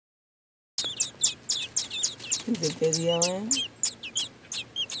Is the video in?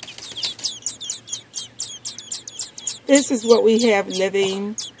 This is what we have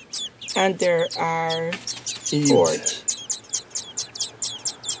living under our porch.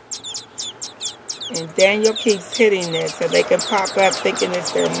 And Daniel keeps hitting this so they can pop up thinking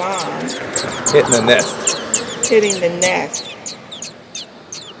it's their mom. Hitting the nest. Hitting the nest.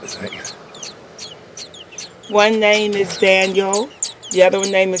 One name is Daniel, the other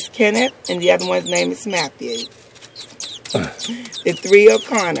one's name is Kenneth, and the other one's name is Matthew. The three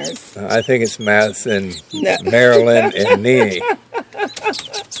O'Connors. I think it's Madison, no. Marilyn, and Nee.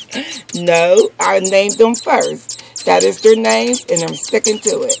 No, I named them first. That is their names, and I'm sticking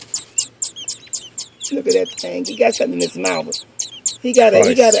to it. Look at that thing. He got something in his mouth. He got a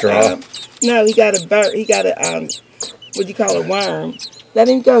no, he got a bird. He got a, what do you call a worm. Let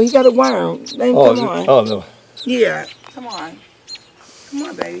him go. He got a worm. Let him come on. Oh, no. Yeah, come on. Come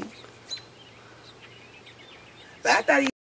on, baby. But I thought he